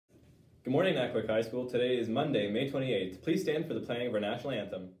Good morning, Naquick High School. Today is Monday, May 28th. Please stand for the playing of our national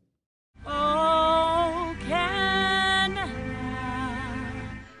anthem. Oh, Canada.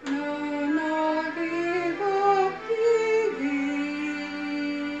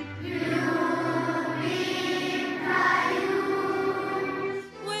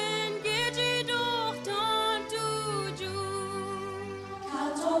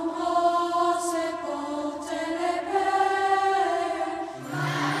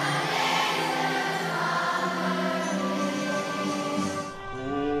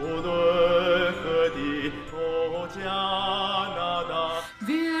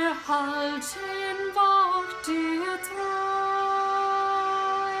 Wir halten Wort dir treu.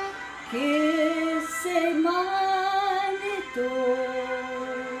 Que se manito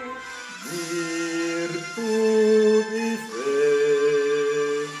virtud y fe.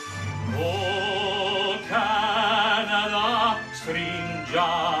 O Canada,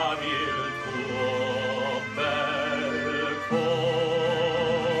 stringiamo il tuo bel cor.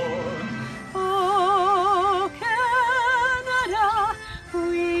 Oh, Canada,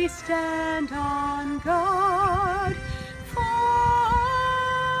 we stand on guard for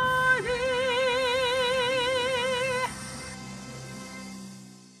thee.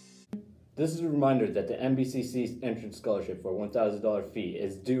 This is a reminder that the NBCC entrance scholarship for $1,000 fee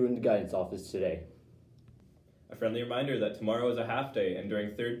is due in the guidance office today. A friendly reminder that tomorrow is a half day, and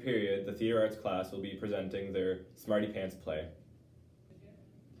during third period, the theater arts class will be presenting their Smarty Pants play.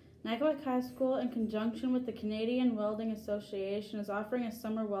 Naquick High School, in conjunction with the Canadian Welding Association, is offering a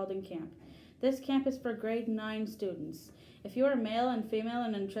summer welding camp. This camp is for grade 9 students. If you are male and female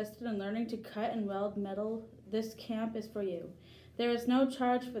and interested in learning to cut and weld metal, this camp is for you. There is no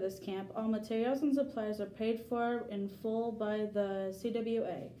charge for this camp. All materials and supplies are paid for in full by the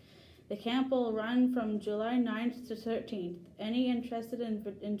CWA. The camp will run from July 9th to 13th. Any interested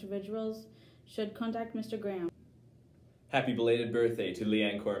individuals should contact Mr. Graham. Happy belated birthday to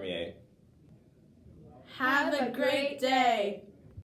Leanne Cormier. Have a great day!